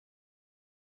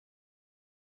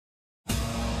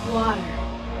Water.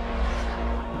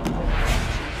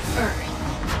 Earth.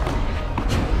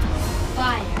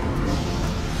 Fire.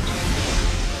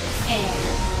 Air.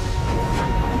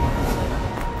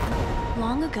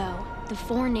 Long ago, the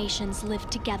four nations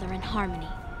lived together in harmony.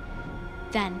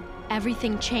 Then,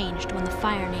 everything changed when the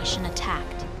Fire Nation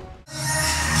attacked.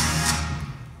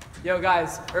 Yo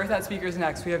guys, Earth at speakers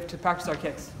next. We have to practice our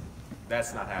kicks.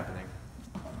 That's not happening.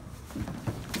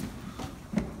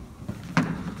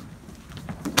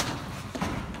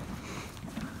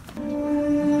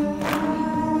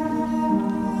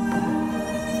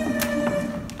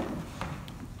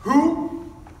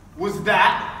 Who was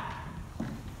that? I'm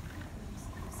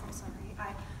so sorry.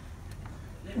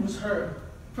 It was her,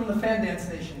 from the fan dance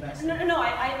station next. No,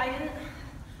 I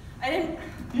didn't.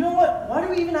 You know what? Why do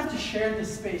we even have to share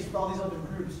this space with all these other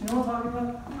groups? You know what I'm talking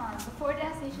about? Come on, the four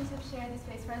dance stations have shared this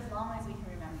space for as long as we can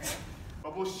remember.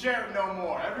 But we'll share it no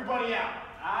more. Everybody out.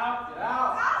 Out, get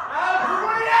out. Out,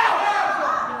 everybody out!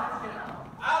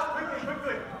 Out,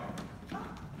 quickly.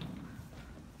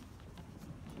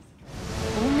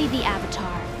 Only the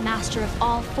Avatar, master of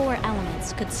all four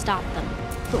elements, could stop them.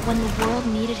 But when the world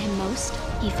needed him most,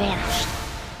 he vanished.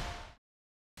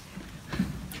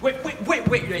 Wait.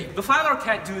 The Fire Lord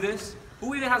can't do this.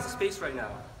 Who even has the space right now?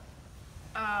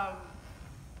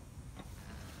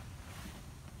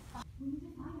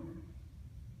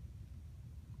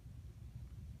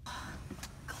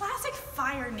 Classic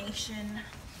Fire Nation.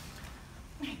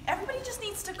 Everybody just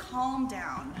needs to calm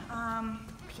down.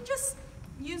 We can just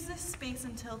use this space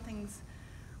until things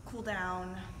cool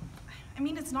down. I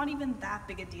mean, it's not even that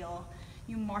big a deal.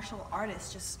 You martial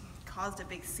artists just caused a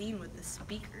big scene with the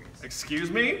speakers. Excuse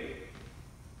me?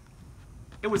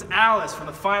 It was Allice from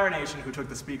the Fire Nation who took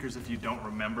the speakers, if you don't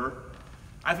remember.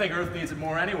 I think Earth needs it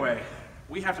more anyway.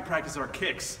 We have to practice our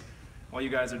kicks while you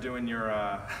guys are doing your,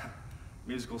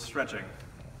 musical stretching.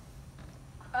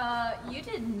 You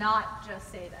did not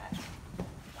just say that.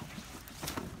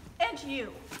 And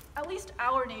you. At least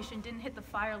our nation didn't hit the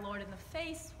Fire Lord in the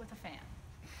face with a fan.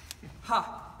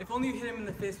 Ha! If only you hit him in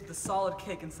the face with a solid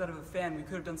kick instead of a fan, we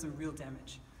could have done some real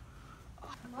damage.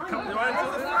 Come on.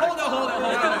 Hold on.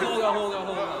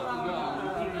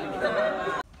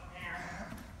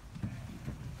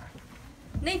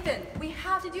 Nathan, we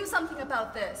have to do something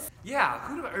about this. Yeah,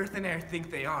 who do Earth and Air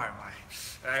think they are?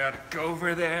 I gotta go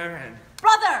over there and...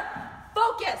 Brother,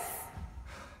 focus!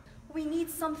 We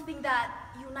need something that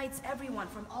unites everyone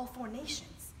from all four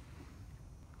nations.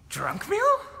 Drunk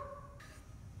meal?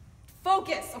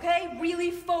 Focus, okay?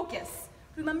 Really focus.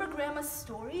 Remember Grandma's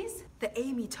stories? The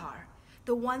Amytar,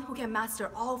 the one who can master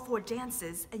all four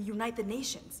dances and unite the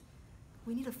nations.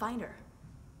 We need to find her.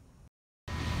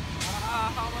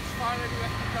 How much farther do we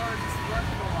have to go to this work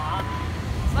along?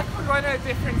 It's like we're going to a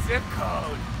different zip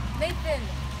code. Nathan,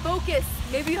 focus.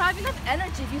 Maybe you have enough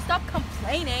energy if you stop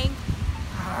complaining.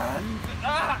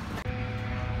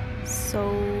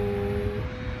 So,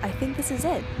 I think this is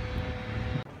it.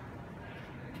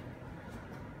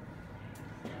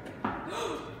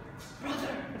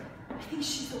 Brother, I think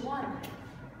she's the one.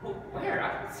 Well, where? I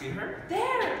can see her.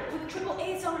 There, with triple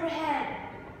A's on her head.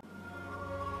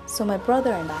 So my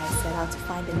brother and I set out to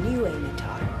find the new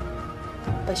Amytar.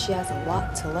 But she has a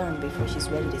lot to learn before she's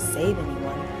ready to save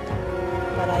anyone.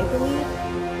 But I believe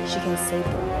she can save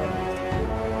the world.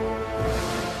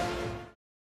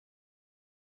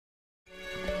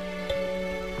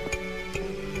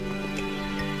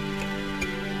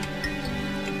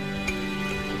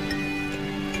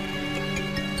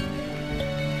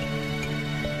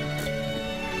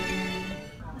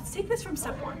 Let's take this from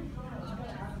step one.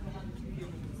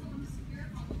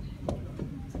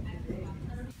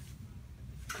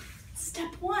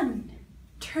 Step one,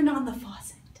 turn on the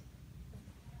faucet.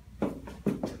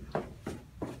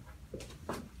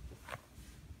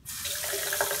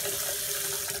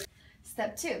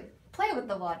 Step two, play with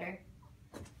the water.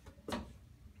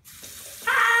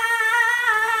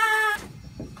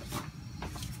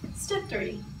 Step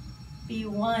three, be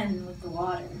one with the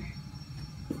water.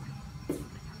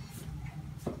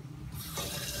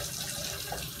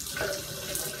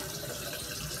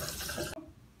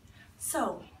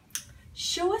 So,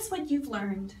 show us what you've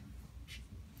learned.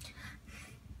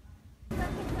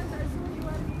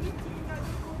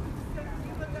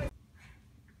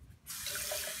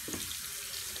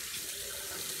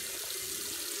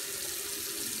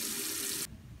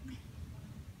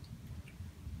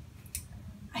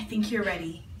 I think you're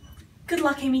ready. Good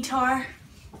luck, Amytar.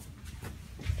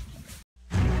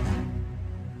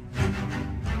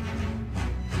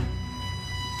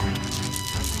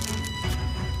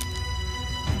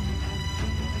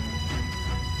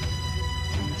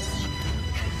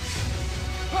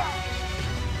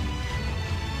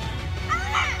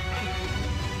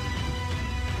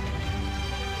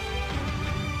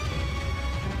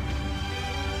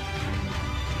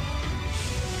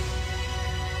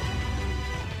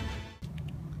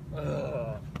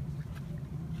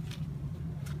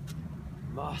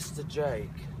 Master Jake.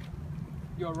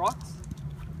 Your rocks?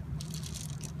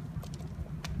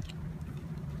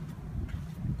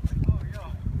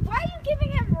 Why are you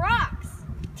giving him rocks?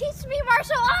 Teach me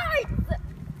martial arts!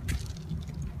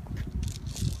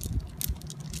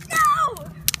 No!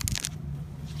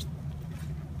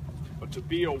 But to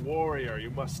be a warrior,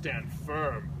 you must stand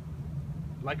firm,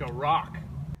 like a rock.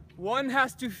 One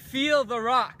has to feel the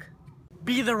rock.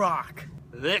 Be the rock.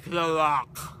 Lick the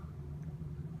rock.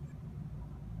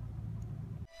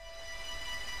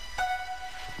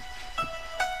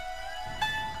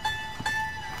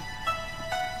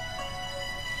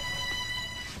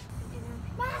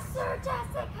 Master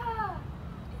Jessica!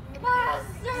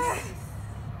 Master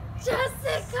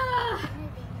Jessica!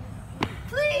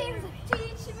 Please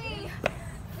teach me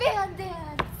fan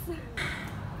dance!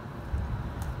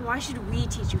 Why should we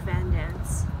teach you fan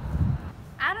dance?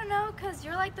 I don't know, cause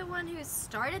you're like the one who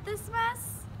started this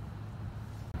mess?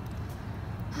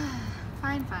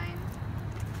 Fine.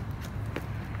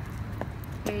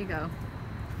 Here you go.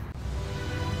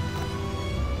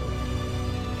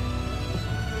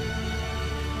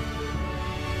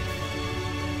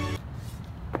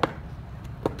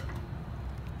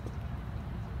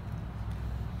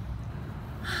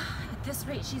 At this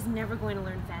rate, she's never going to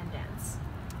learn fan dance.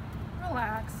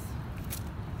 Relax.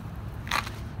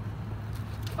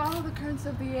 Follow the currents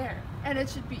of the air, and it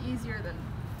should be easier than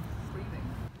breathing.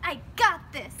 I got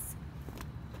this!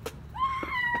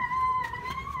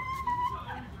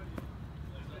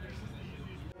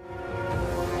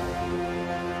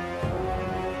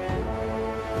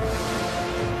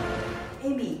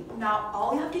 Amy, now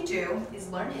all you have to do is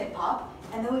learn hip-hop,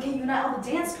 and then we can unite all the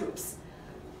dance groups.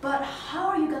 But how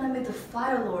are you gonna make the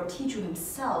Fire Lord teach you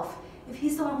himself if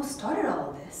he's the one who started all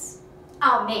of this?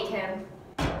 I'll make him.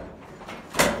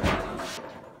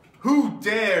 Who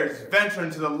dares venture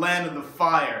into the land of the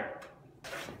fire?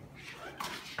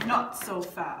 Not so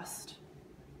fast.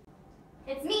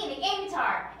 It's me, the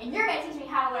Amytar, and you're gonna teach me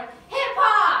how to learn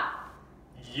hip-hop!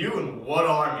 You and what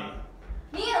army?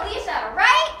 Me and Aleesha,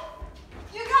 right?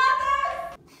 You got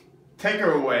this? Take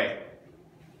her away.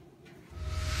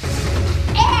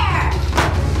 Air!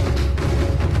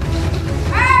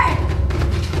 Earth!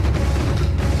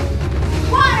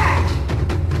 Water!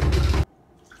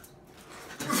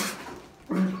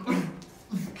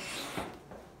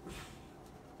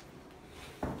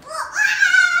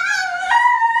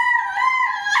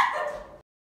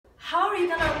 How are you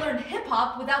gonna learn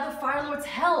hip-hop without the Fire Lord's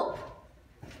help?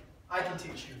 I can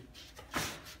teach you.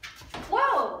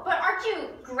 Whoa, but aren't you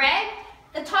Greg,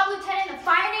 the top lieutenant in the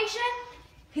Fire Nation?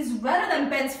 He's redder than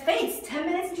Ben's face 10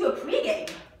 minutes into a pregame.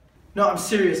 No, I'm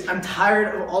serious. I'm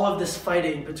tired of all of this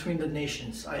fighting between the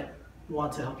nations. I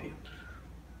want to help you.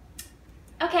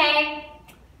 Okay,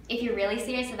 if you're really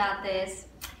serious about this,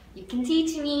 you can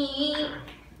teach me.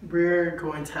 We're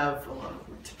going to have a lot of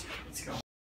work to do. Let's go.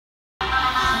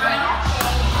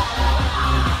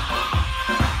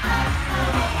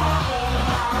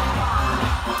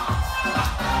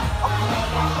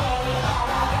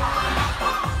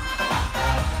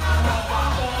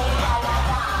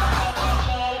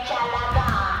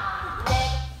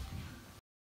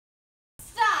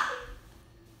 Stop!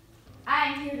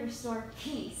 I'm here to restore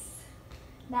peace.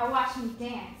 Now watch me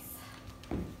dance.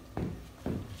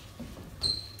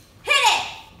 Hit it!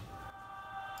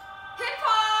 Hip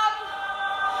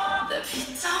hop! The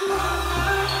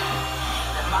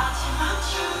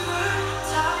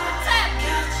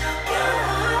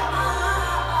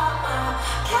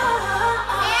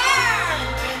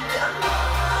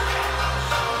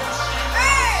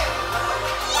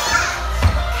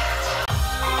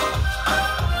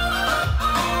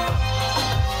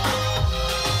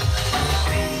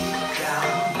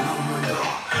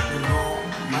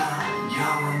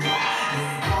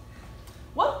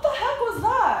What the heck was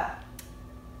that?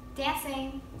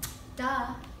 Dancing.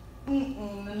 Duh.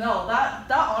 No,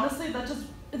 that honestly,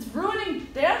 it's ruining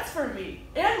dance for me.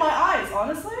 And my eyes,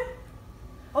 honestly.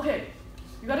 Okay,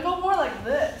 you gotta go more like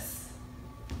this.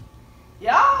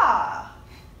 Yeah!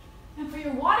 And for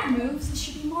your water moves, it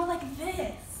should be more like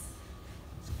this.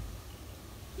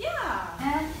 Yeah!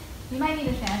 And you might need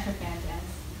a fan for fan dance.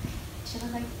 It should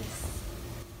look like this.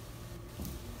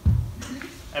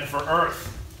 And for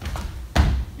Earth,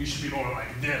 you should be more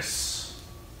like this.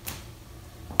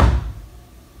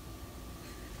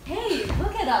 Hey,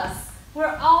 look at us.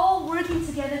 We're all working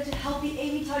together to help the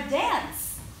Amytar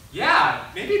dance. Yeah,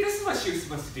 maybe this is what she was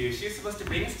supposed to do. She was supposed to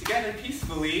bring us together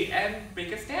peacefully and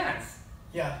make us dance.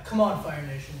 Yeah, come on, Fire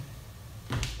Nation.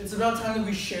 It's about time that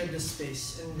we shared this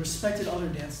space and respected other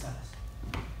dance styles.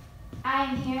 I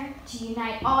am here to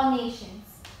unite all nations.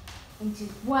 into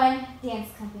one dance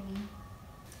company.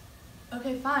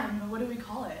 Okay, fine, but what do we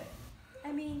call it?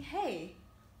 I mean, hey,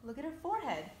 look at her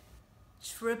forehead.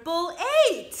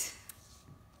 888!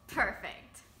 Perfect.